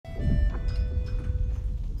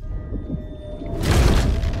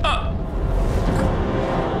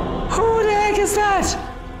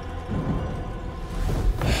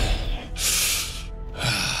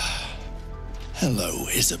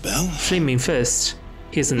Isabel? Flaming Fist.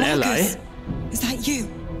 He's an Marcus, ally. is that you?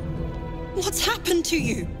 What's happened to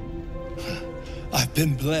you? I've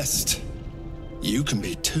been blessed. You can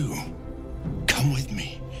be too. Come with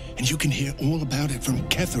me, and you can hear all about it from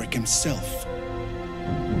Ketherick himself.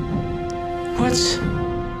 What?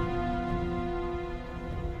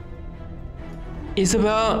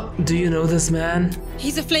 Isabel, do you know this man?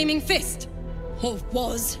 He's a flaming fist. Or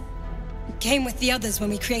was. Came with the others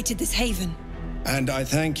when we created this haven. And I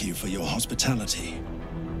thank you for your hospitality.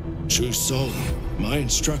 True soul, my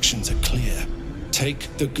instructions are clear.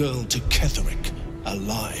 Take the girl to Ketherick,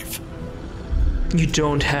 alive. You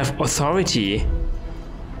don't have authority.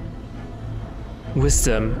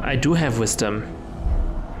 Wisdom. I do have wisdom.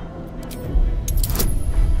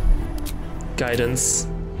 Guidance.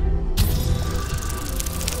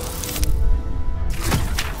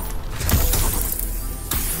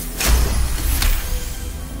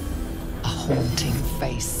 A haunting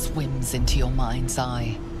face swims into your mind's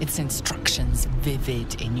eye, its instructions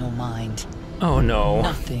vivid in your mind. Oh no.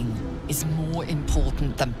 Nothing is more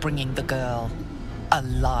important than bringing the girl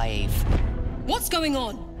alive. What's going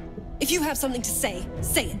on? If you have something to say,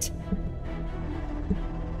 say it.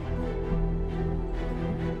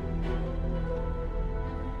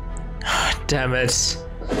 Damn it.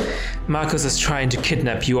 Marcus is trying to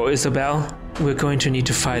kidnap you, Isabel. We're going to need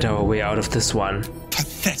to fight our way out of this one.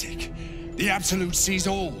 Pathetic. The Absolute sees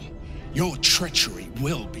all. Your treachery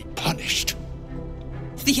will be punished.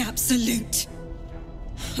 The Absolute.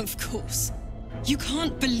 Of course. You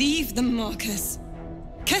can't believe them, Marcus.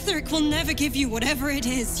 Ketherick will never give you whatever it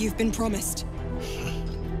is you've been promised.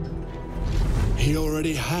 He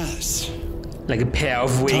already has. Like a pair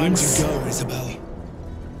of wings. Time to go, Isabel.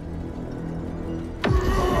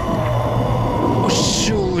 Oh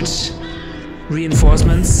shoot!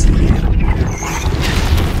 Reinforcements.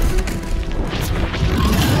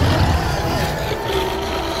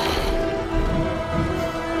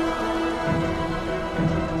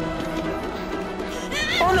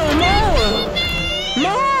 Oh no, more!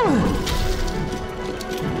 More!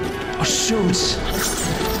 Oh shoot!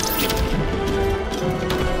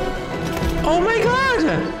 Oh my god!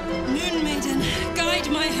 Moon Maiden, guide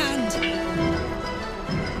my hand.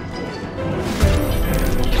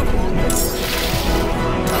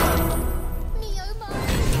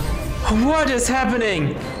 What is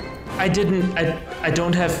happening? I did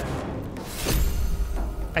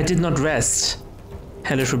not rest.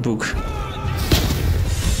 Hellish Rebuke.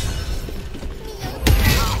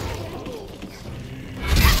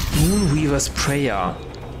 Moonweaver's Prayer.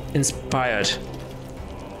 Inspired.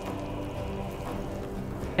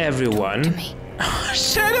 Everyone.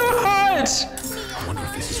 Shadowheart! I wonder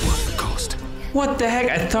if this is worth the cost. What the heck?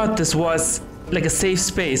 I thought this was like a safe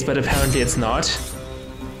space, but apparently it's not.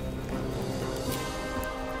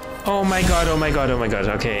 Oh my god, oh my god, oh my god.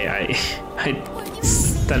 Okay, I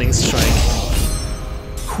stunning strike.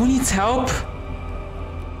 Who needs help?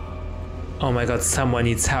 Oh my god, someone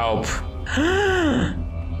needs help.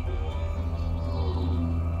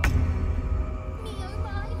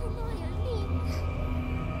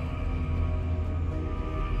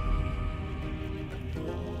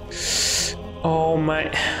 Oh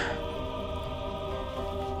my...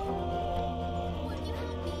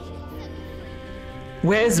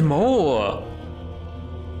 Where's Mo?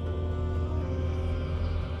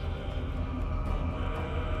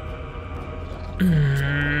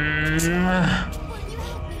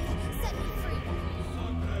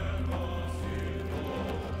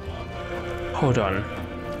 Hold on.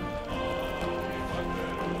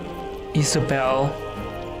 Isabel.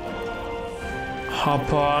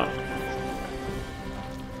 Hopper.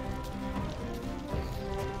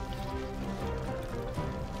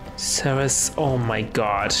 Ceres, oh my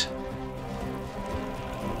god.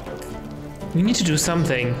 We need to do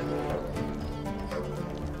something.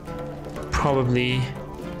 Probably.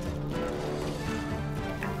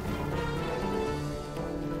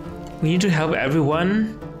 We need to help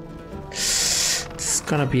everyone. This is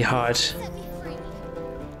gonna be hard.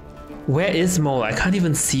 Where is Mole? I can't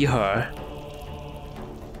even see her.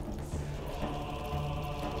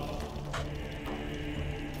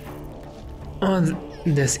 Oh,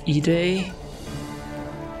 there's E-Day.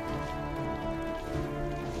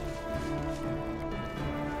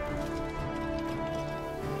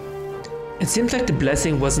 It seems like the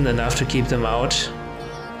blessing wasn't enough to keep them out.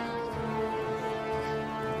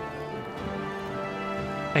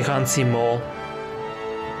 I can't see more.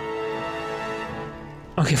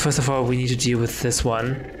 Okay, first of all, we need to deal with this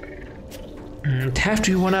one. Taff,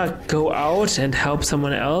 do you wanna go out and help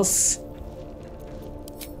someone else?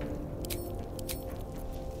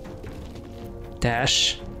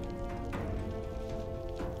 Dash.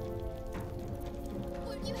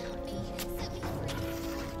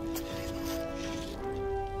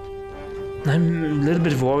 I'm a little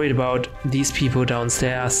bit worried about these people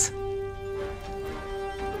downstairs.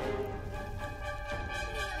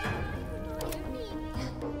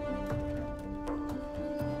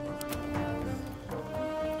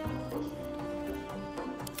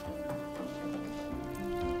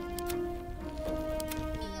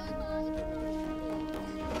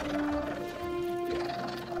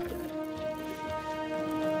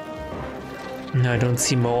 No, I don't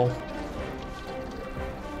see more.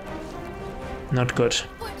 Not good.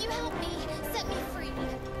 Won't you help me? Set me free.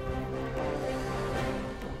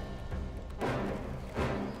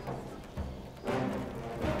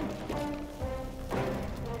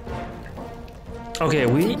 Okay,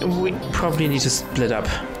 we probably need to split up.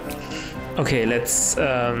 Okay, let's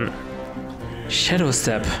shadow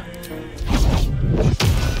step.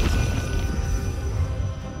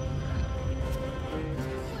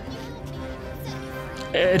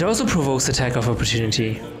 It also provokes attack of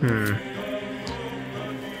opportunity.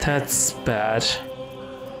 That's bad.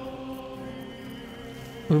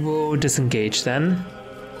 We will disengage then.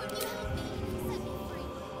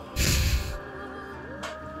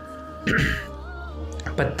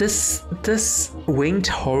 But this winged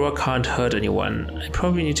horror can't hurt anyone. I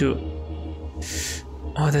probably need to...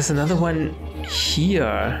 Oh, there's another one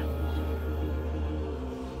here.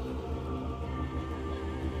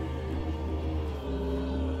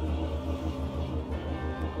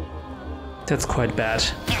 That's quite bad.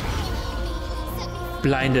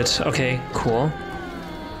 Blinded. Okay, cool.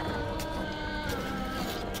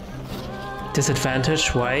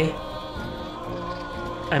 Disadvantage, why?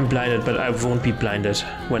 I'm blinded, but I won't be blinded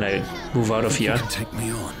when I move out of here. Take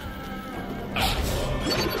me on.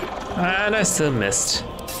 And I still missed.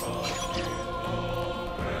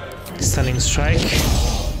 Stunning strike.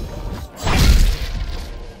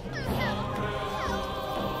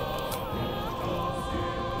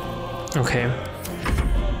 Okay.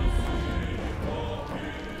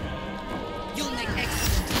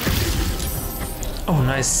 Oh,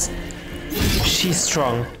 nice. She's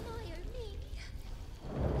strong.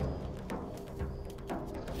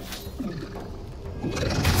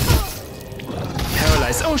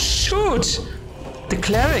 Paralyzed. Oh, shoot! The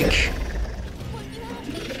cleric.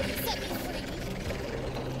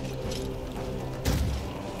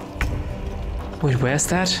 Wait, where's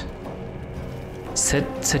that?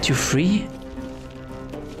 Set you free?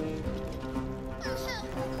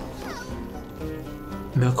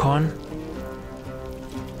 Mirkorn?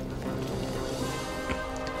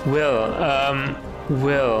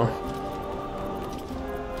 Will.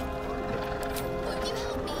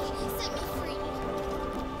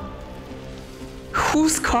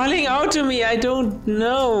 Who's calling out to me? I don't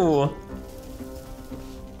know.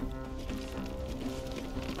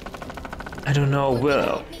 I don't know,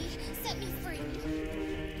 Will.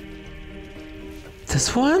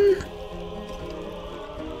 This one?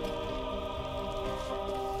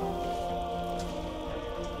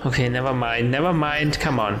 Okay, never mind,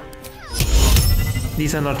 come on.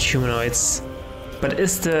 These are not humanoids. But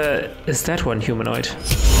is that one humanoid?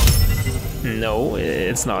 No,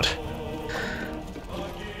 it's not.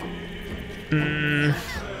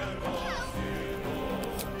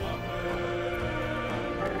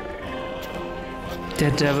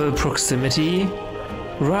 Daredevil proximity.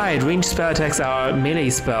 Right, ranged spell attacks are melee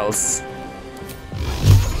spells.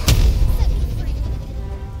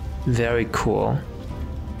 Very cool.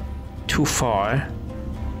 Too far.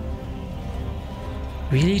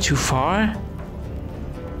 Really too far?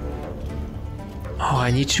 Oh,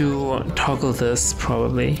 I need to toggle this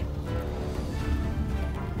probably.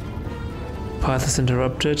 Path is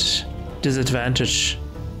interrupted. Disadvantage.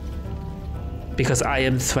 Because I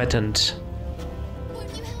am threatened.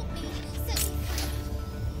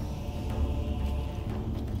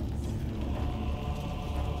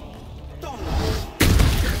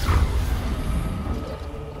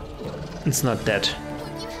 It's not dead.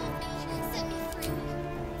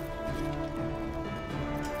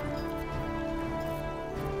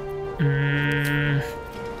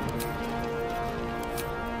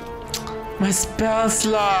 My spell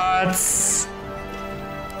slots!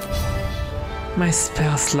 My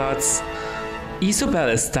spell slots. Isobel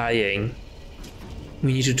is dying.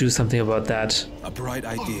 We need to do something about that. A bright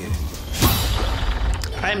idea.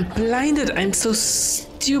 I'm blinded. I'm so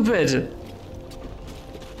stupid.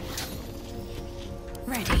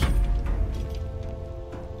 Ready.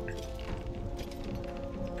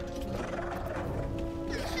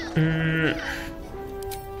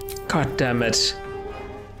 God damn it.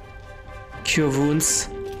 Cure wounds.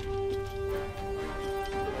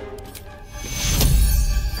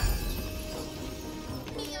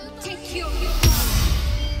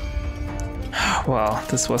 Well,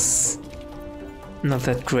 this was not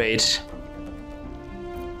that great.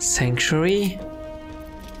 Sanctuary?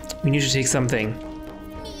 We need to take something.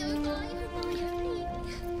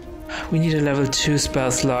 We need a level 2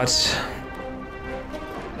 spell slot.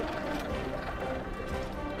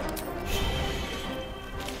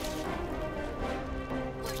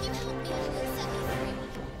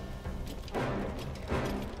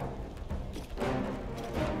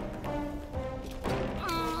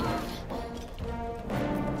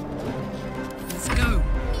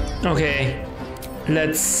 Okay,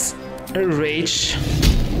 let's rage.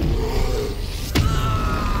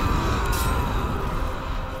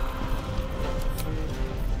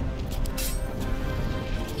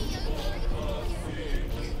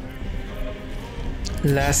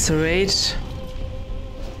 Lacerate.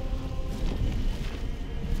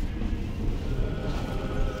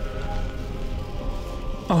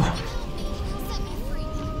 Oh,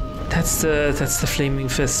 that's the flaming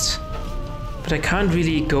fist. But I can't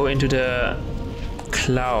really go into the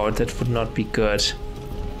cloud. That would not be good.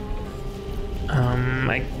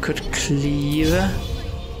 I could cleave.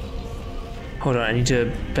 Hold on, I need a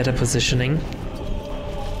better positioning.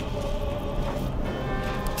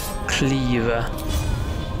 Cleave.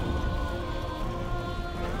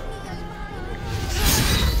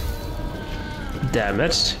 Damn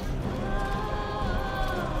it.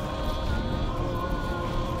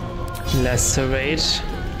 Lacerate.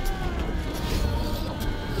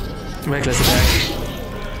 Reckless attack.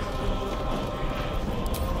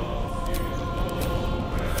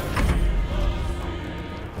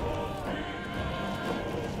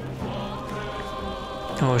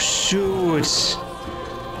 Oh shoot!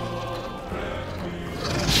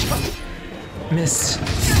 Missed.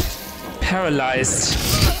 Paralyzed.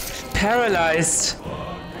 Paralyzed.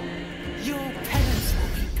 Your penance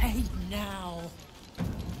will be paid now.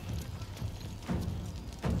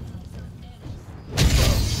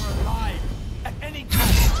 We're alive at any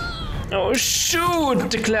cost. Oh shoot!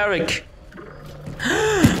 The cleric.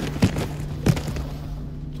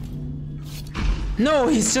 No,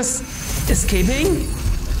 he's just escaping?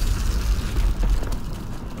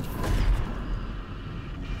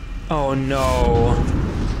 Oh no.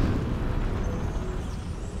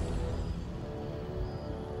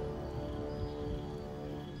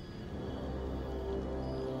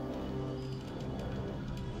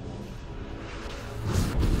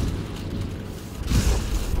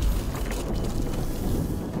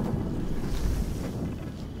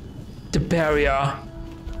 The barrier.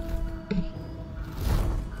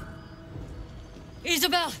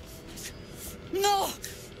 Isabel! No!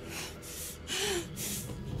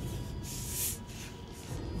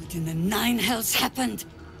 What in the nine hells happened?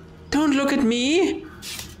 Don't look at me!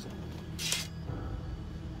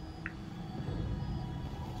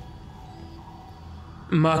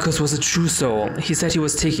 Marcus was a true soul. He said he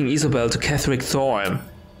was taking Isabel to Catherick Thorn.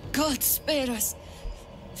 God spare us!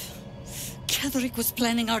 Catherick was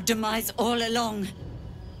planning our demise all along.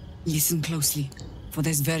 Listen closely, for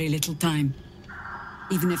there's very little time.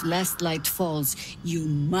 Even if last light falls, you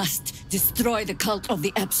must destroy the cult of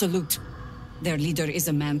the Absolute. Their leader is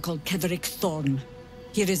a man called Catherick Thorn.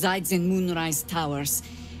 He resides in Moonrise Towers,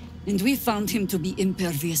 and we found him to be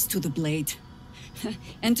impervious to the blade.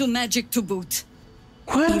 And to magic to boot.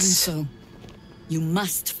 What? Even so, you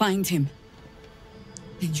must find him.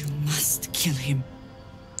 And you must kill him.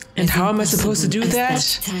 And As how am I supposed to do impossible that?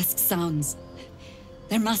 as task sounds.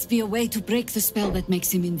 There must be a way to break the spell that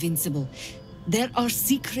makes him invincible. There are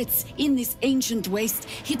secrets in this ancient waste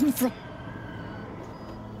hidden from...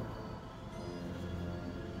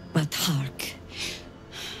 But hark.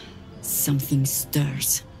 Something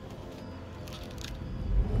stirs.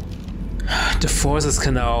 The forces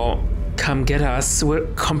can now come get us. We're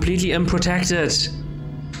completely unprotected.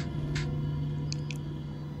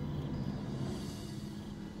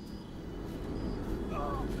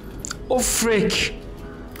 Oh frick!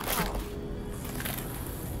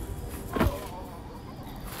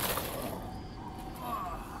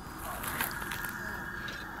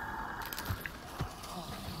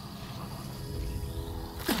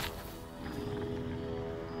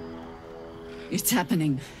 It's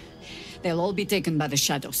happening. They'll all be taken by the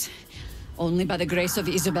shadows. Only by the grace of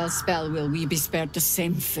Isabel's spell will we be spared the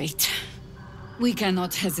same fate. We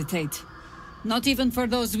cannot hesitate. Not even for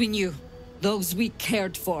those we knew. Those we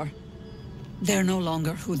cared for. They're no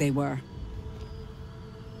longer who they were.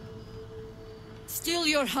 Still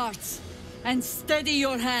your hearts, and steady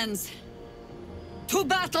your hands. To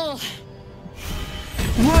battle!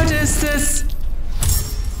 What is this?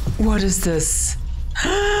 What is this?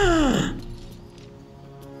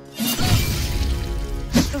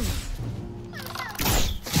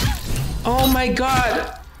 Oh my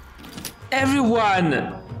god!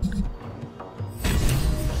 Everyone!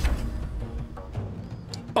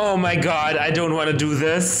 Oh my god, I don't want to do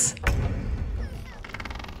this.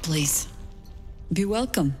 Please, be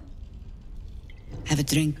welcome. Have a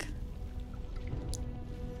drink.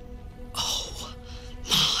 Oh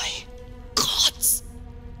my gods!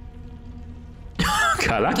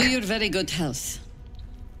 Karlak? To your very good health.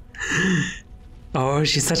 Oh,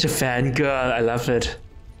 she's such a fangirl. I love it.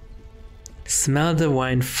 Smell the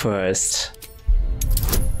wine first.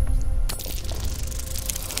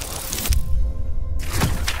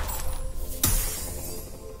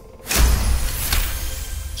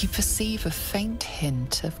 You perceive a faint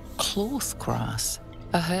hint of cloth grass,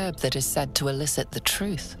 a herb that is said to elicit the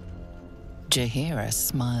truth. Jaheira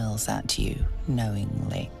smiles at you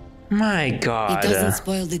knowingly. My god. It doesn't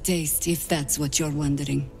spoil the taste, if that's what you're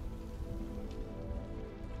wondering.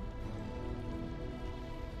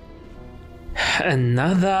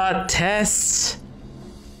 Another test?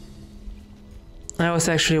 I was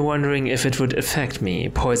actually wondering if it would affect me.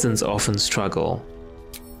 Poisons often struggle.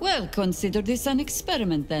 Well, consider this an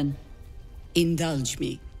experiment then. Indulge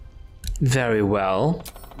me. Very well.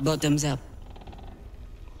 Bottoms up.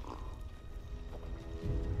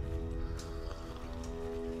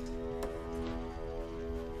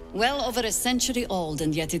 Well over a century old,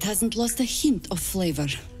 and yet it hasn't lost a hint of flavor.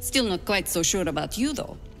 Still not quite so sure about you,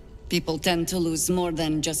 though. People tend to lose more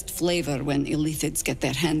than just flavor when illithids get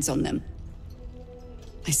their hands on them.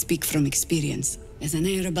 I speak from experience. There's an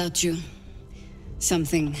air about you.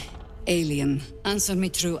 Something alien. Answer me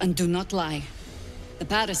true and do not lie. The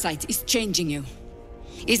parasite is changing you,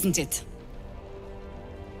 isn't it?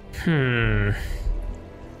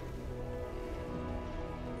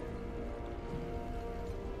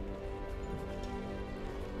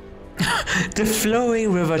 The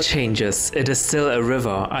flowing river changes. It is still a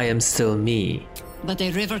river. I am still me. But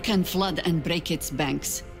a river can flood and break its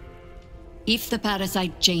banks. If the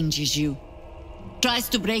parasite changes you, tries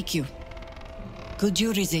to break you, could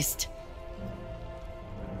you resist?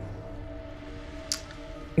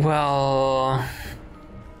 Well,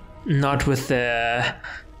 not with the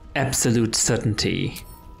absolute certainty.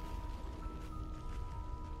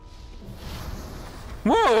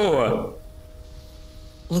 Whoa!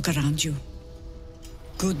 Look around you.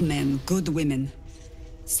 Good men, good women.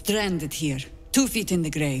 Stranded here, 2 feet in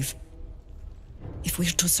the grave. If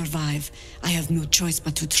we're to survive, I have no choice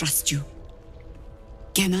but to trust you.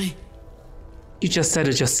 Can I? You just said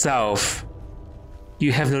it yourself.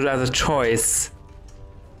 You have no other choice.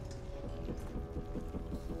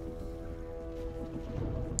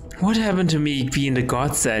 What happened to me being the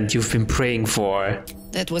godsend you've been praying for?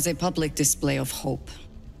 That was a public display of hope.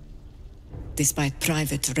 Despite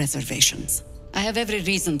private reservations. I have every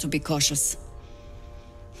reason to be cautious.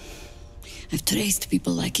 I've traced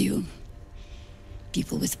people like you.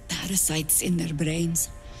 People with parasites in their brains.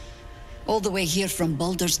 All the way here from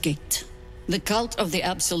Baldur's Gate. The cult of the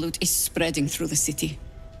Absolute is spreading through the city.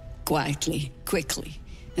 Quietly, quickly,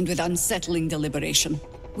 and with unsettling deliberation.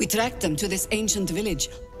 We tracked them to this ancient village,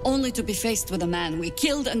 only to be faced with a man we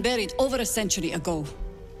killed and buried over a century ago.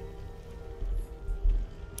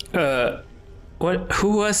 What?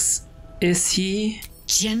 Who is he?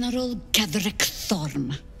 General Ketheric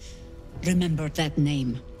Thorm. Remember that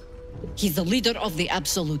name. He's the leader of the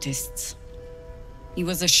Absolutists. He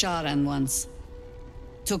was a Sharan once.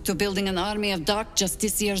 Took to building an army of dark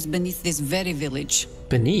justiciars beneath this very village.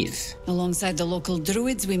 Beneath? Alongside the local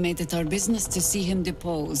druids, we made it our business to see him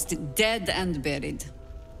deposed, dead and buried.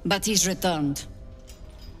 But he's returned.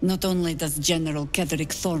 Not only does General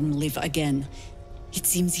Ketheric Thorm live again, it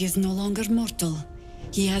seems he is no longer mortal.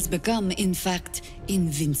 He has become, in fact,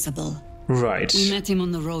 invincible. Right. We met him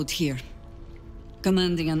on the road here,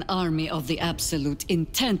 commanding an army of the Absolute,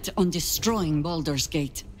 intent on destroying Baldur's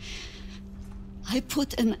Gate. I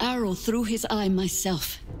put an arrow through his eye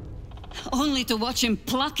myself, only to watch him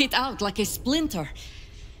pluck it out like a splinter.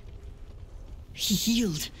 He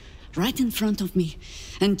healed right in front of me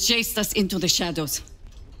and chased us into the shadows.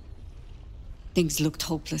 Things looked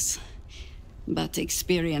hopeless. But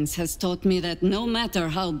experience has taught me that no matter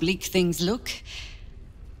how bleak things look,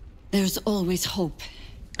 there's always hope.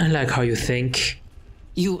 I like how you think.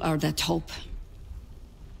 You are that hope.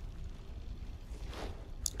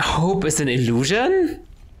 Hope is an illusion?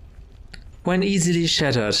 When easily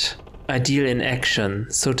shattered, ideal in action.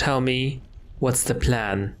 So tell me, what's the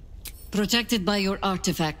plan? Protected by your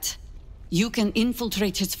artifact, You can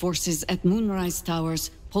infiltrate his forces at Moonrise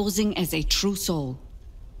Towers, posing as a true soul.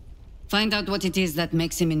 Find out what it is that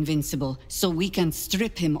makes him invincible, so we can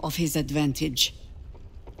strip him of his advantage.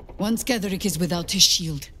 Once Ketheric is without his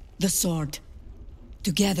shield, the sword,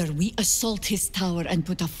 together we assault his tower and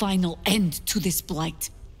put a final end to this blight.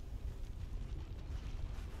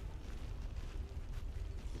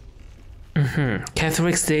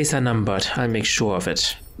 Ketheric's days are numbered. I'll make sure of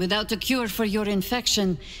it. Without a cure for your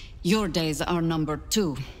infection, your days are numbered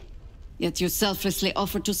too. Yet you selflessly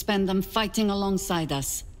offer to spend them fighting alongside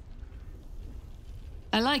us.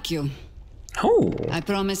 I like you. Oh. I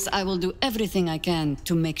promise I will do everything I can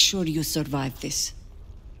to make sure you survive this.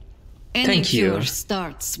 Any Thank you. cure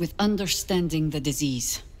starts with understanding the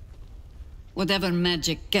disease. Whatever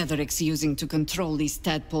magic Ketheric's using to control these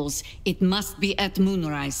tadpoles, it must be at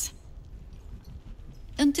Moonrise.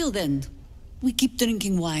 Until then, we keep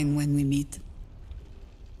drinking wine when we meet.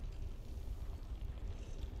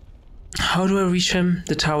 How do I reach him?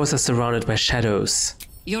 The towers are surrounded by shadows.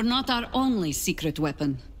 You're not our only secret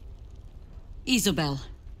weapon. Isabel,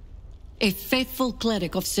 a faithful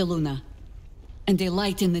cleric of Selûne, and a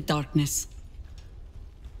light in the darkness.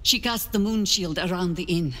 She cast the moon shield around the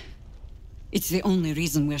inn. It's the only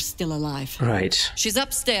reason we're still alive. Right. She's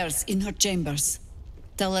upstairs in her chambers.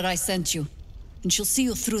 Tell her I sent you, and she'll see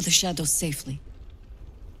you through the shadows safely.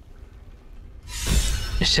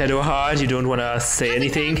 Shadowheart, you don't want to say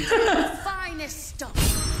anything? Finest stuff.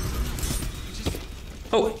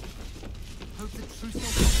 Oh.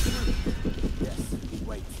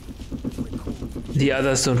 The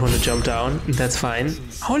others don't want to jump down. That's fine.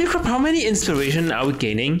 Holy crap, how many inspiration are we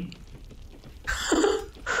gaining?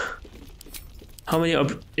 How many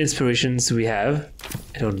inspirations do we have?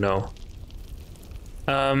 I don't know.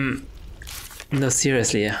 No,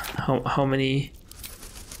 seriously. How many?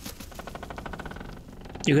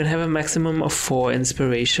 You can have a maximum of 4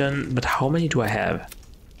 inspiration, but how many do I have?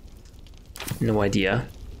 No idea.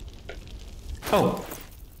 Oh,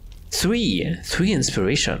 3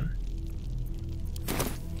 inspiration.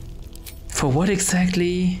 For what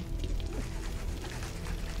exactly?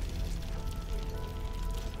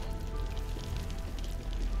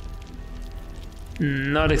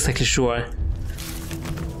 Not exactly sure.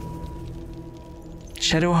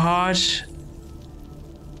 Shadowheart.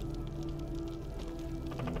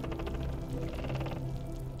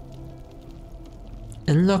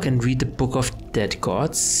 Unlock and read the Book of Dead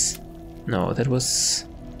Gods. No, that was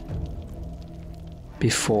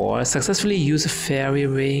before. Successfully use a fairy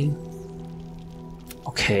ring.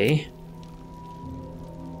 Okay.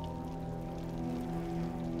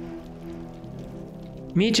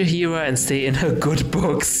 Meet your hero and stay in her good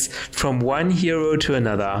books from one hero to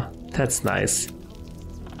another. That's nice.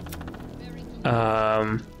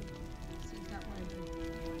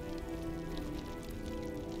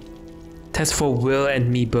 That's for Will and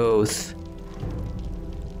me both.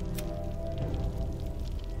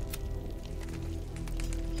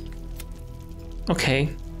 Okay.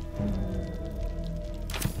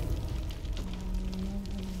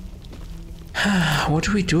 What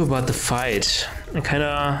do we do about the fight? I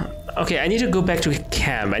kinda... Okay, I need to go back to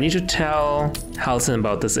camp. I need to tell Halsin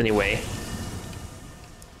about this anyway.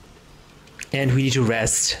 And we need to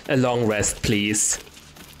rest. A long rest, please.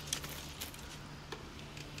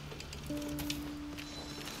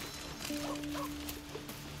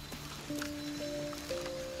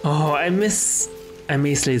 Oh, I miss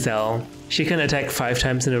Lae'zel. She can attack 5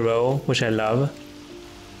 times in a row, which I love.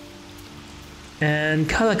 And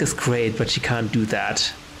Karlach is great, but she can't do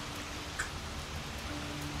that.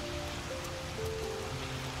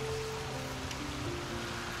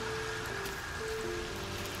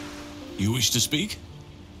 You wish to speak?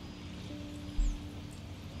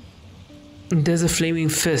 There's a flaming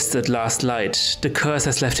fist at last light. The curse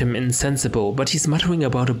has left him insensible, but he's muttering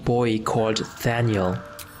about a boy called Daniel.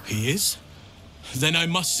 He is? Then I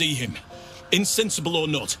must see him. Insensible or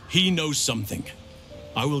not, he knows something.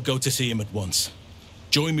 I will go to see him at once.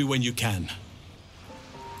 Join me when you can.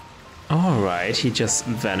 Alright, he just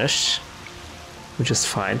vanished. Which is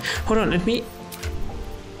fine. Hold on, let me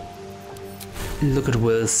look at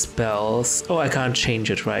Will's spells. Oh, I can't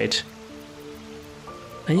change it, right?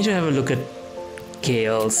 I need to have a look at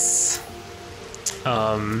Gale's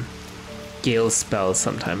spells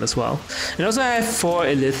sometime as well. And also I have 4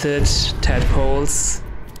 illicit tadpoles.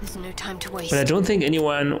 There's no time to waste. But I don't think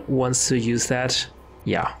anyone wants to use that.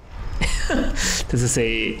 Yeah. This is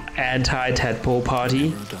a anti-tadpole party.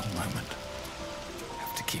 No dull moment.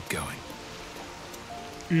 Have to keep going.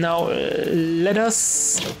 Now, let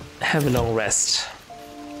us have a long rest.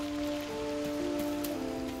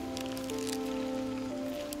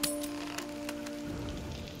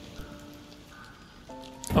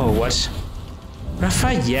 Oh, what?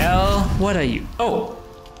 Raphael, what are you? Oh!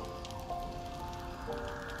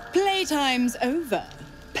 Playtime's over,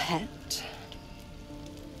 pet.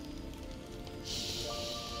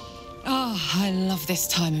 Oh, I love this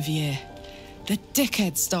time of year. The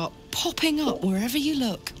dickheads start popping up wherever you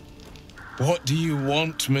look. What do you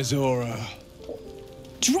want, Mizora?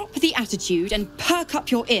 Drop the attitude and perk up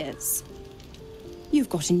your ears. You've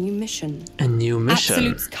got a new mission. A new mission?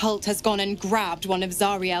 Absolute's cult has gone and grabbed one of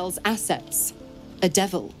Zariel's assets. A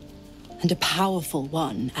devil. And a powerful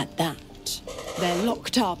one at that. They're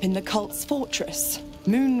locked up in the cult's fortress,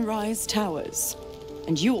 Moonrise Towers.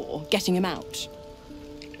 And you're getting him out.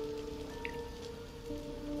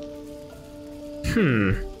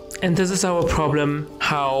 And this is our problem.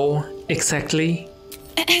 How exactly?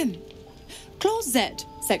 Clause Z,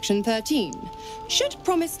 Section 13. Should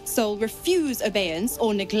promised soul refuse obeyance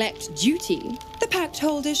or neglect duty, the pact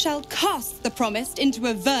holder shall cast the promised into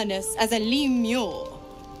Avernus as a lemure.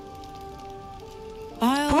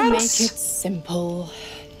 I'll make it simple.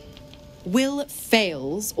 Will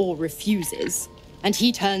fails or refuses, and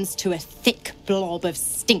he turns to a thick blob of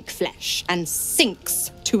stink flesh and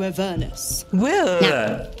sinks to Avernus. Will!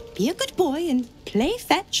 Now, be a good boy and play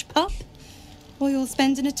fetch, pup, or you'll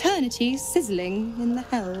spend an eternity sizzling in the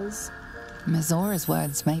hells. Mizora's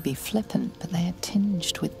words may be flippant, but they are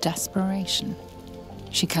tinged with desperation.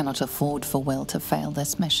 She cannot afford for Will to fail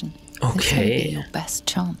this mission. This may be your best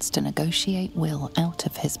chance to negotiate Will out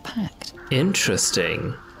of his pact.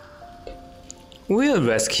 Interesting. We'll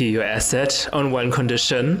rescue your asset on one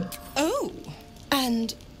condition. Oh,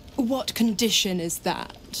 and what condition is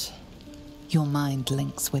that? Your mind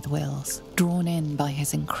links with Will's, drawn in by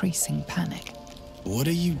his increasing panic. What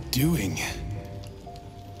are you doing?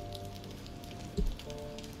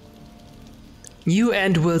 You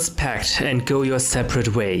end Will's pact and go your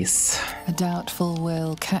separate ways. A doubtful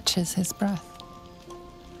Will catches his breath,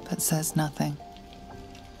 but says nothing,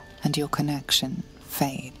 and your connection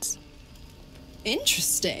fades.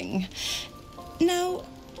 Interesting. Now,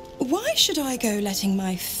 why should I go letting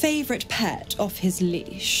my favorite pet off his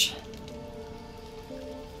leash?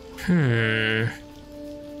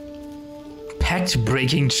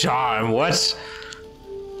 Pact-breaking charm, what?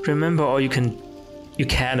 Remember all you can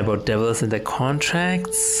about devils and their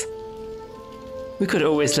contracts? We could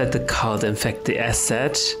always let the cult infect the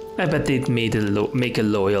asset. I bet they'd make a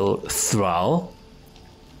loyal thrall.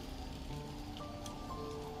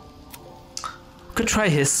 Could try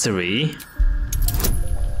history.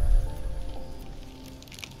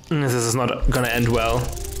 This is not gonna end well.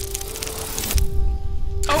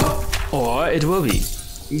 Oh! Or it will be.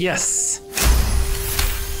 Yes!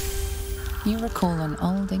 You recall an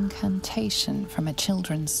old incantation from a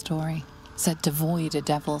children's story, said to void a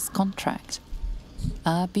devil's contract.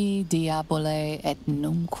 Abi diabole et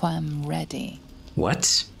nunquam redi.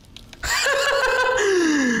 What?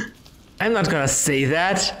 I'm not gonna say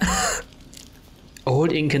that.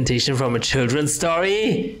 Old incantation from a children's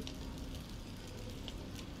story?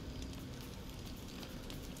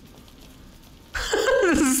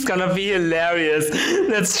 This is gonna be hilarious.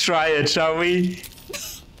 Let's try it, shall we?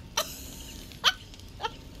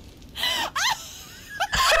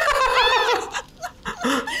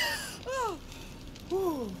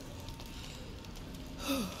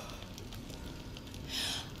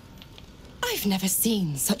 I've never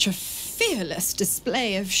seen such a fearless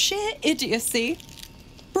display of sheer idiocy.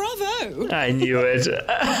 Bravo! I knew it.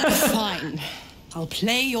 Fine. I'll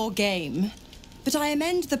play your game. But I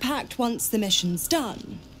amend the pact once the mission's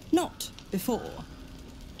done, not before.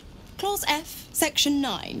 Clause F, Section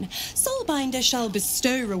 9. Soulbinder shall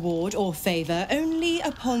bestow reward or favour only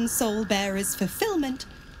upon soul bearer's fulfilment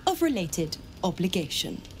of related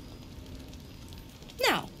obligation.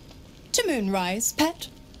 Now, to Moonrise, pet.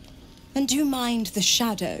 And do mind the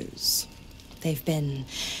shadows. They've been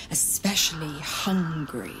especially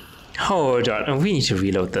hungry. Hold on, we need to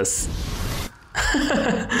reload this.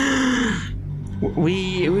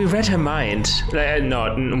 we read her mind.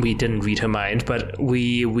 No, we didn't read her mind, but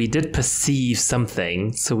we did perceive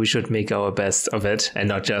something, so we should make our best of it and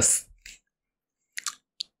not just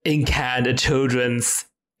incant a children's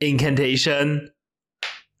incantation.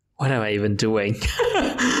 What am I even doing?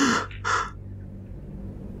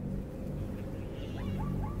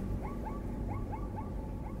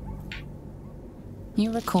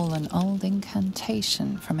 You recall an old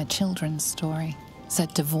incantation from a children's story,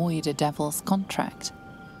 said to void a devil's contract.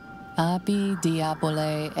 Abi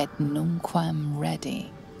diabole et nunquam redi.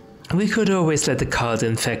 We could always let the cult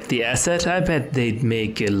infect the asset. I bet they'd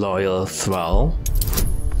make a loyal thrall.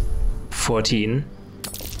 14.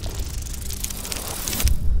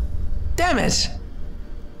 Damn it!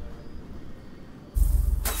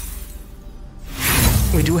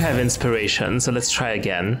 we do have inspiration, so let's try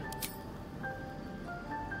again.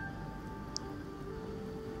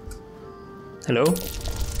 Hello?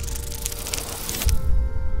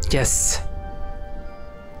 Yes.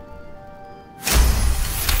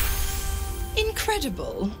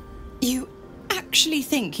 Incredible. You actually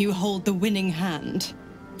think you hold the winning hand?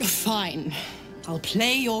 Fine. I'll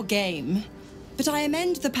play your game. But I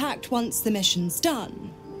amend the pact once the mission's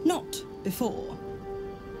done, not before.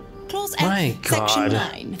 Clause F, Section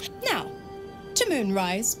 9. Now, to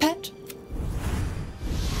Moonrise, pet.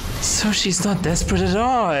 So she's not desperate at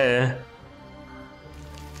all.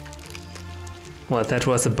 Well, that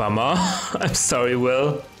was a bummer. I'm sorry,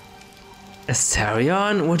 Will.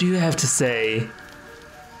 Astarion, what do you have to say?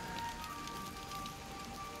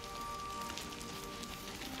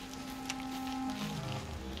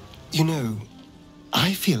 You know,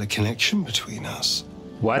 I feel a connection between us.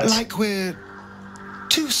 What? Like we're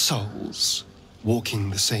two souls walking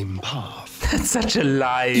the same path. That's such a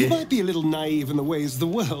lie. You might be a little naive in the ways of the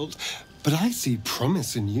world, but I see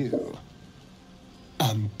promise in you.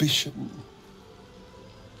 Ambition.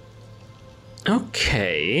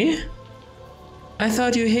 Okay. I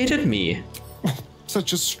thought you hated me.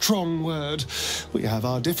 Such a strong word. We have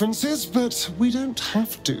our differences, but we don't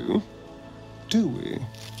have to, do we?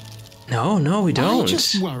 No, we don't. I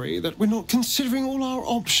just worry that we're not considering all our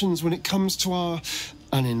options when it comes to our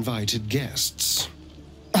uninvited guests.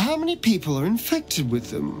 How many people are infected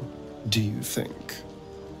with them, do you think?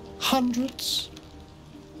 Hundreds?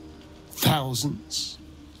 Thousands?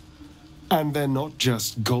 And they're not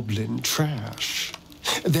just goblin trash.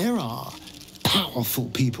 There are powerful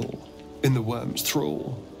people in the Worm's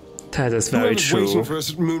thrall. That is very Whoever's true. waiting for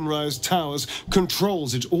us at Moonrise Towers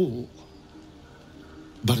controls it all.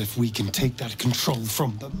 But if we can take that control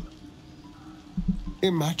from them,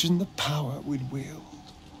 imagine the power we'd wield.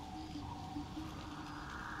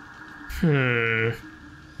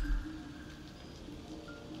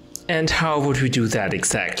 And how would we do that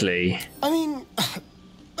exactly? I mean,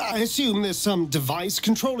 I assume there's some device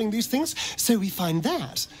controlling these things, so we find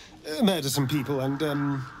that. Murder some people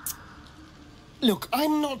and, Look,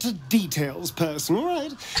 I'm not a details person, all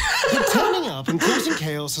right? But turning up and causing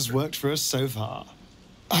chaos has worked for us so far.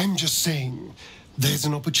 I'm just saying, there's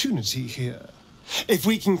an opportunity here. If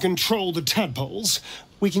we can control the tadpoles,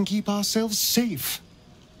 we can keep ourselves safe.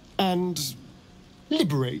 And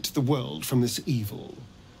liberate the world from this evil.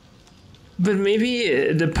 But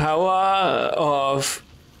maybe the power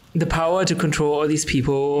to control all these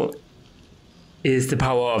people is the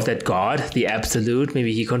power of that god, the absolute.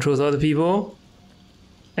 Maybe he controls all the people.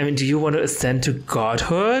 I mean, do you want to ascend to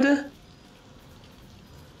godhood?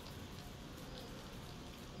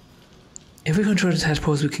 If we control the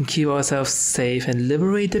tadpoles, we can keep ourselves safe and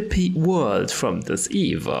liberate the world from this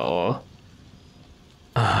evil.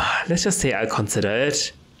 Let's just say I'll consider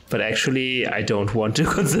it. But actually, I don't want to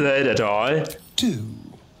consider it at all. Do.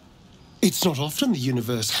 It's not often the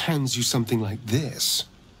universe hands you something like this.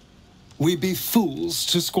 We'd be fools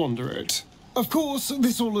to squander it. Of course,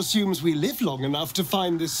 this all assumes we live long enough to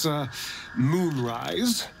find this,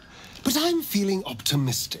 moonrise. But I'm feeling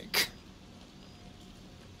optimistic.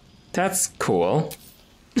 That's cool.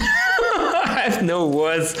 I have no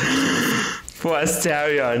words for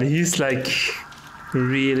Astarion. He's like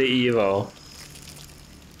really evil.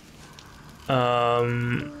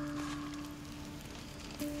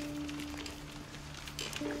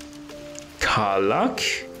 Karlach,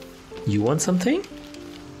 you want something?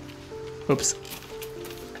 Oops.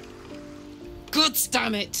 Gods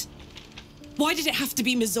damn it! Why did it have to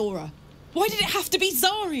be Mizora? Why did it have to be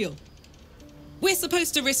Zariel? We're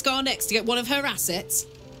supposed to risk our necks to get one of her assets?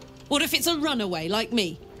 What if it's a runaway like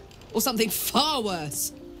me? Or something far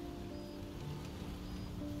worse?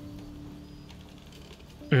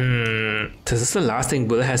 This is the last thing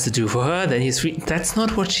Will has to do for her, then he's free. That's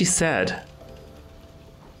not what she said.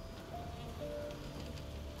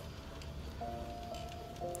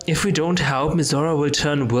 If we don't help, Mizora will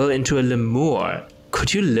turn Will into a lemur.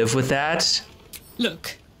 Could you live with that?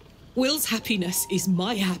 Look, Will's happiness is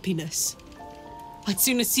my happiness. I'd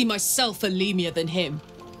sooner see myself a lemur than him.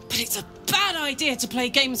 But it's a bad idea to play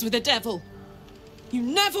games with the devil. You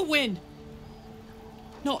never win.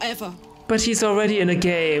 Not ever. But he's already in a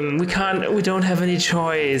game. We don't have any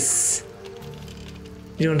choice.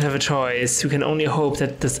 We don't have a choice. We can only hope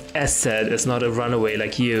that this asset is not a runaway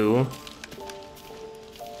like you.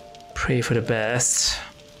 Pray for the best.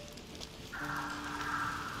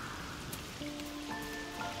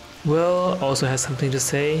 Will also has something to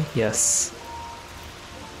say. Yes.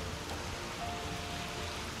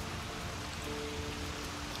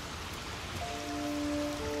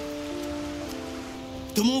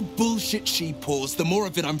 The more bullshit she pours, the more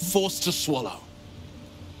of it I'm forced to swallow.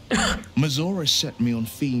 Mazora set me on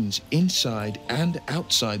fiends inside and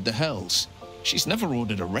outside the Hells. She's never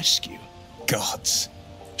ordered a rescue. Gods.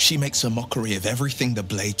 She makes a mockery of everything the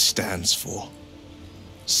Blade stands for.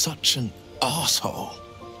 Such an asshole.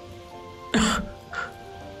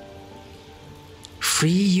 Free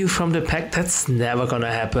you from the pack? That's never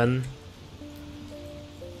gonna happen.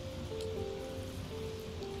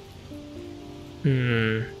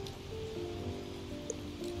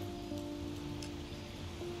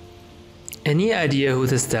 Any idea who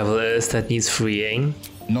this devil is that needs freeing?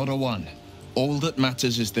 Not a one. All that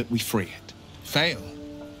matters is that we free it. Fail,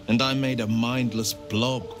 and I made a mindless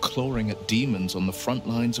blob clawing at demons on the front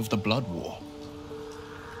lines of the Blood War.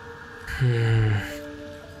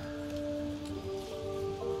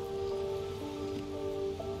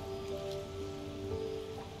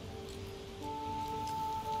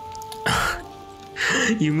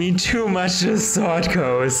 You mean too much to Sword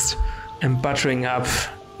Coast. I'm buttering up.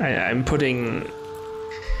 I'm putting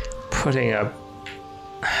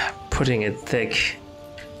it thick.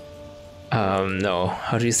 No,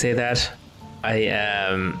 how do you say that? I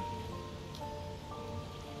am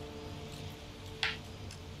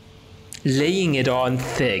laying it on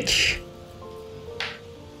thick.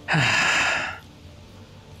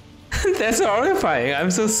 That's horrifying.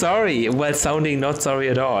 I'm so sorry. While sounding not sorry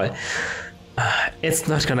at all. It's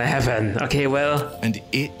not gonna happen. Okay, well. And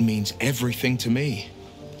it means everything to me.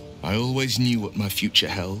 I always knew what my future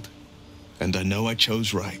held, and I know I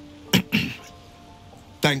chose right.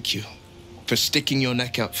 Thank you for sticking your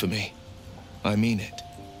neck out for me. I mean it.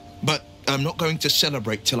 But I'm not going to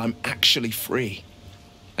celebrate till I'm actually free.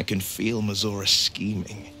 I can feel Mazora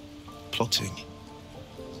scheming, plotting.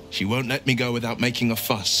 She won't let me go without making a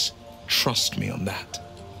fuss. Trust me on that.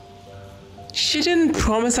 She didn't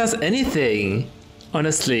promise us anything,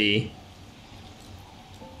 honestly.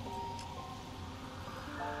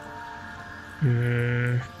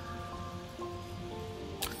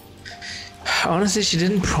 Honestly, she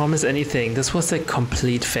didn't promise anything. This was a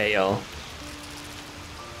complete fail.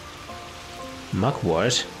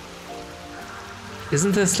 Mugwort?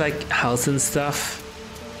 Isn't this like house and stuff?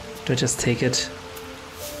 Do I just take it?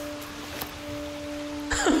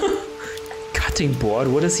 Cutting board?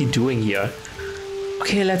 What is he doing here?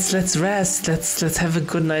 Okay, let's rest. Let's have a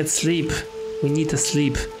good night's sleep. We need the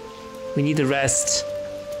sleep. We need the rest.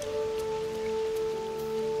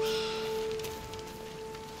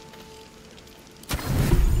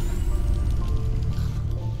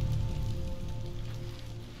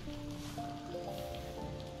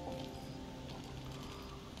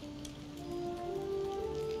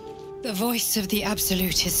 The voice of the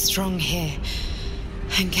Absolute is strong here,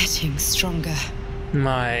 and getting stronger.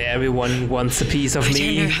 Everyone wants a piece of me.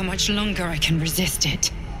 I don't know how much longer I can resist it.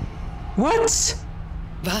 What?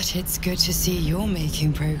 But it's good to see you're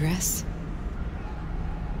making progress.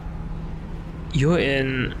 You're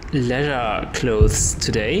in leisure clothes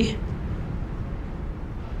today?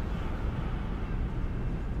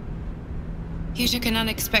 You took an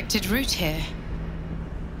unexpected route here.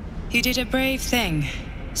 You did a brave thing,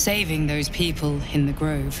 saving those people in the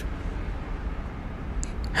grove.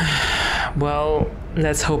 Well,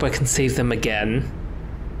 let's hope I can save them again.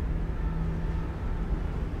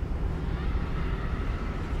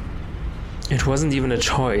 It wasn't even a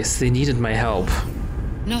choice. They needed my help.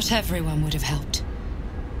 Not everyone would have helped.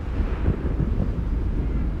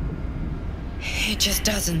 It just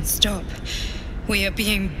doesn't stop. We are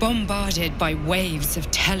being bombarded by waves of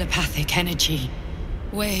telepathic energy.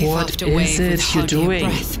 Wave after wave with hardly a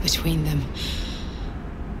breath between them.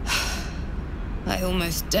 I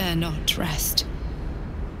almost dare not rest.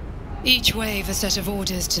 Each wave a set of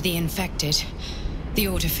orders to the infected. The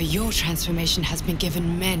order for your transformation has been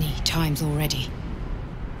given many times already.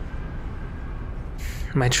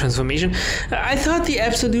 My transformation? I thought the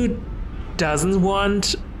Absolute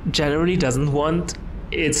generally doesn't want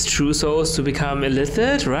its true souls to become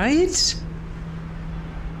illithid, right?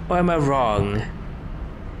 Or am I wrong?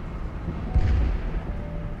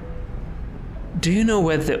 Do you know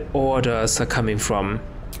where the orders are coming from?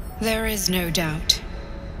 There is no doubt.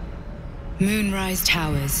 Moonrise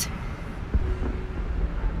Towers.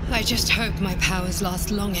 I just hope my powers last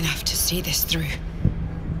long enough to see this through.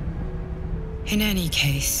 In any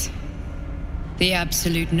case, the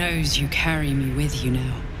Absolute knows you carry me with you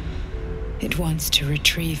now. It wants to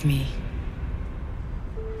retrieve me.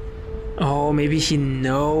 Oh, maybe he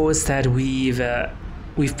knows that we've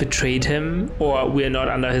betrayed him, or we're not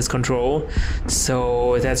under his control,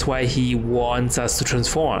 so that's why he wants us to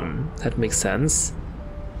transform. That makes sense.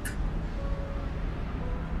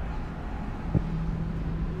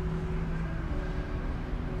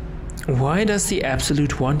 Why does the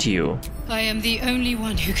Absolute want you? I am the only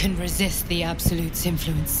one who can resist the Absolute's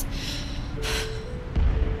influence.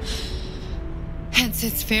 Hence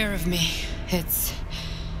its fear of me, its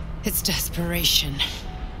desperation.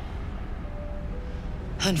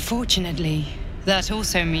 Unfortunately, that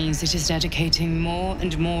also means it is dedicating more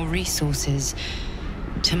and more resources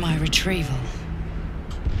to my retrieval.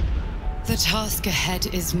 The task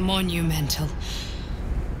ahead is monumental,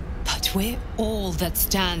 but we're all that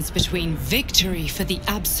stands between victory for the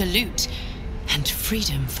Absolute and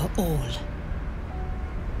freedom for all.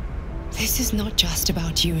 This is not just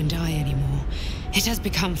about you and I anymore. It has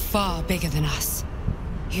become far bigger than us.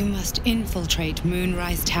 You must infiltrate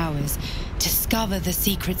Moonrise Towers, discover the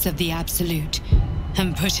secrets of the Absolute,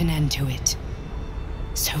 and put an end to it.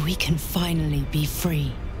 So we can finally be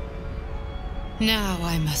free. Now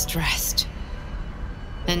I must rest.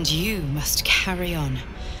 And you must carry on.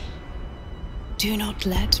 Do not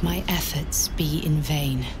let my efforts be in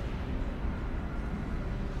vain.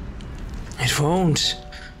 It won't.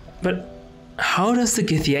 But how does the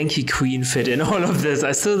Githyanki Queen fit in all of this?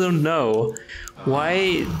 I still don't know.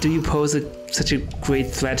 Why do you pose such a great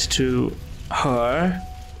threat to her?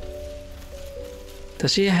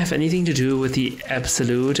 Does she have anything to do with the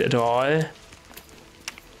Absolute at all?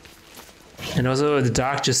 And also the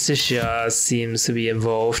Dark Justicia seems to be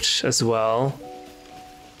involved as well.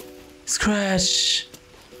 Scratch!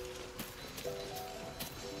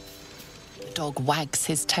 The dog wags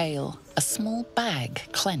his tail, a small bag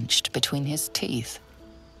clenched between his teeth.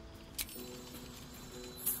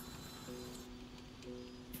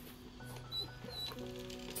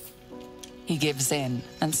 He gives in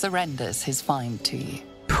and surrenders his find to you.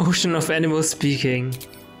 Potion of animal speaking.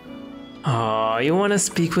 Oh, you wanna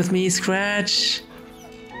speak with me, Scratch?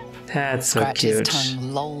 That's so Scratch's cute.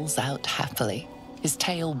 tongue lolls out happily, his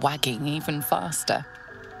tail wagging even faster.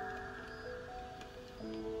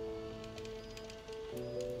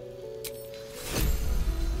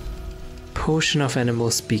 Potion of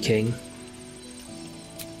animal speaking.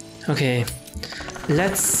 Okay,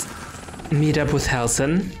 let's meet up with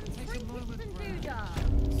Halsin.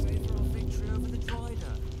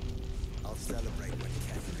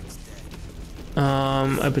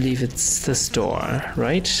 I believe it's the store,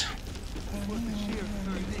 right?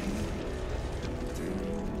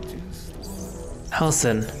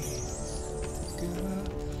 Halsin.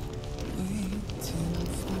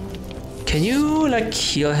 Can you, like,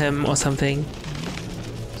 heal him or something?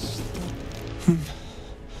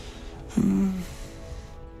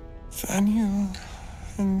 Daniel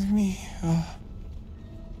and me are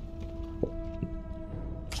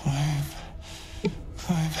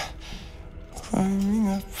climbing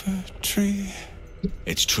up a tree.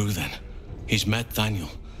 It's true then. He's met Daniel.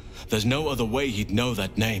 There's no other way he'd know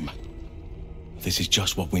that name. This is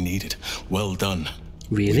just what we needed. Well done.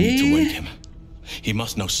 Really? We need to wake him. He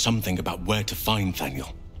must know something about where to find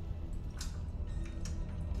Daniel.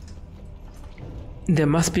 There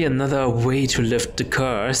must be another way to lift the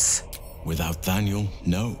curse. Without Daniel,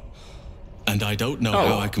 no. And I don't know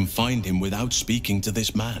how I can find him without speaking to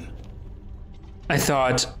this man. I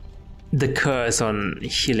thought the curse on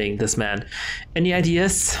healing this man. Any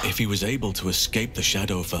ideas? If he was able to escape the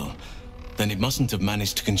Shadowfell, then it mustn't have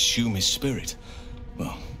managed to consume his spirit.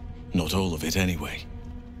 Well, not all of it anyway.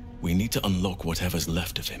 We need to unlock whatever's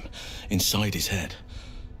left of him, inside his head.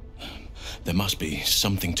 There must be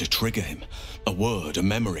something to trigger him. A word, a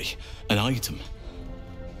memory, an item.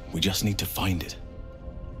 We just need to find it.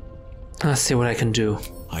 I'll see what I can do.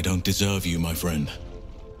 I don't deserve you, my friend.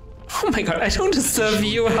 Oh my god, I don't deserve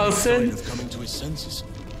you, Halsin. Of coming to his senses.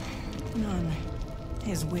 No.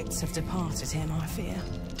 His wits have departed him, I fear.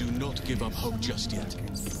 Do not give up hope just yet.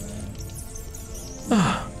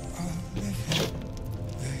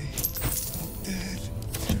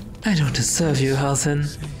 I don't deserve you,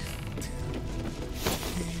 Halsin.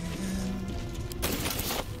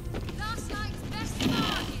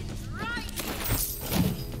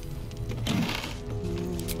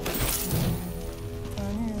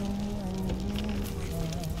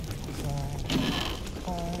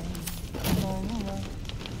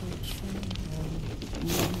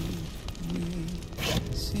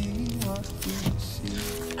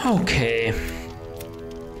 Okay.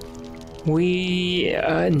 We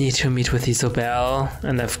need to meet with Isobel,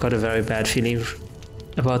 and I've got a very bad feeling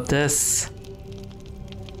about this.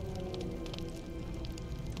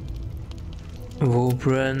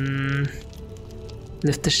 Wobran.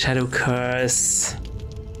 Lift the Shadow Curse.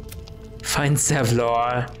 Find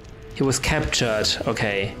Zevlor. He was captured.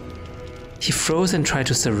 Okay. He froze and tried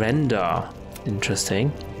to surrender.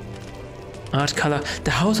 Interesting. Art color.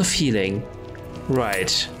 The House of Healing.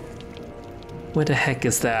 Right. Where the heck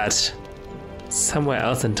is that? Somewhere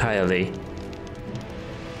else entirely.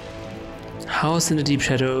 House in the deep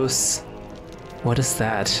shadows. What is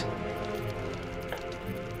that?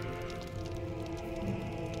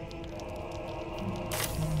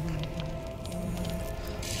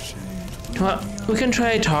 Well, we can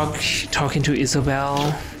try talking to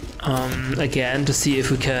Isobel again to see if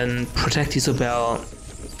we can protect Isobel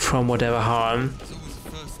from whatever harm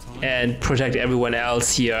and protect everyone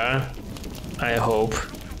else here, I hope.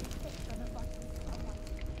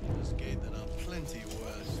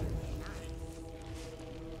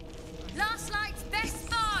 Last night's best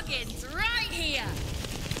bargains right here.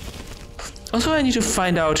 Also, I need to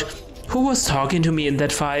find out who was talking to me in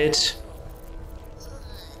that fight.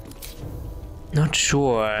 Not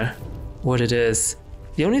sure what it is.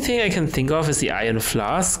 The only thing I can think of is the iron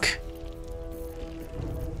flask.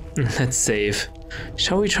 Let's save.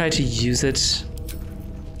 Shall we try to use it?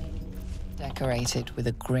 Decorated with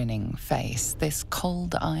a grinning face, this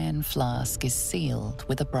cold iron flask is sealed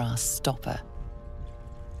with a brass stopper.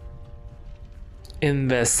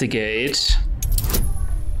 Investigate.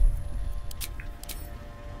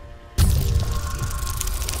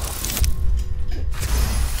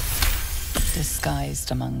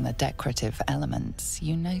 Disguised among the decorative elements,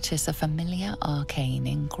 you notice a familiar arcane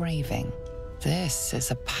engraving. This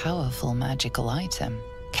is a powerful magical item,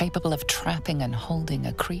 capable of trapping and holding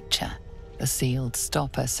a creature. The sealed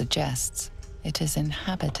stopper suggests it is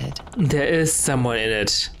inhabited. There is someone in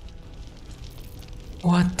it.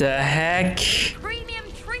 What the heck? Premium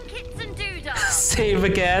trinkets and doodads. Save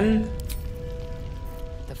again?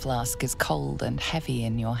 The flask is cold and heavy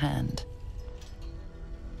in your hand.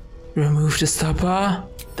 Remove the stopper.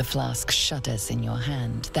 The flask shudders in your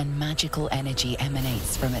hand, then magical energy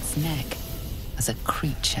emanates from its neck as a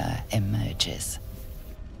creature emerges.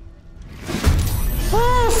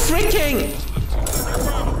 Oh, freaking!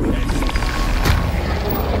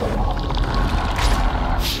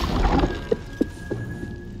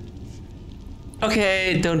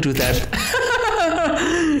 Okay, don't do that.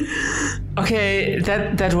 Okay,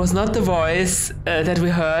 that was not the voice that we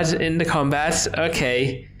heard in the combat.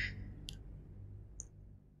 Okay.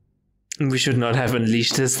 We should not have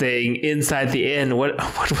unleashed this thing inside the inn. What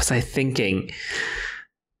was I thinking?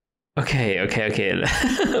 Okay.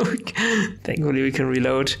 Thankfully we can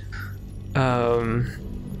reload. Premium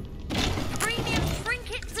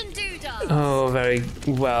trinkets and doodads. Oh, very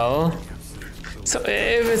well. So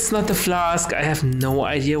if it's not the flask, I have no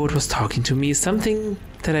idea what was talking to me. Something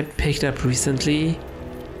that I picked up recently.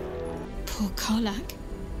 Poor Karlak.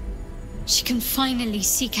 She can finally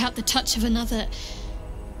seek out the touch of another,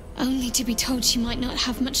 only to be told she might not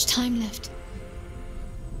have much time left.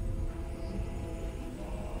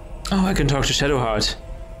 Oh, I can talk to Shadowheart.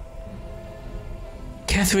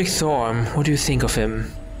 Ketheric Thorm, what do you think of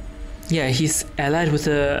him? Yeah, he's allied with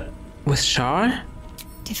Shar?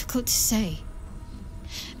 Difficult to say.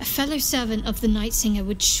 A fellow servant of the Night Singer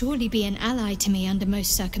would surely be an ally to me under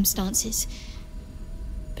most circumstances.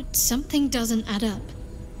 But something doesn't add up.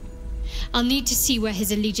 I'll need to see where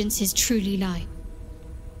his allegiances truly lie.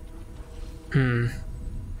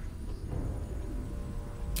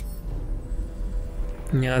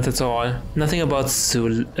 Yeah, that's all. Nothing about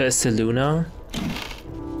Seluna.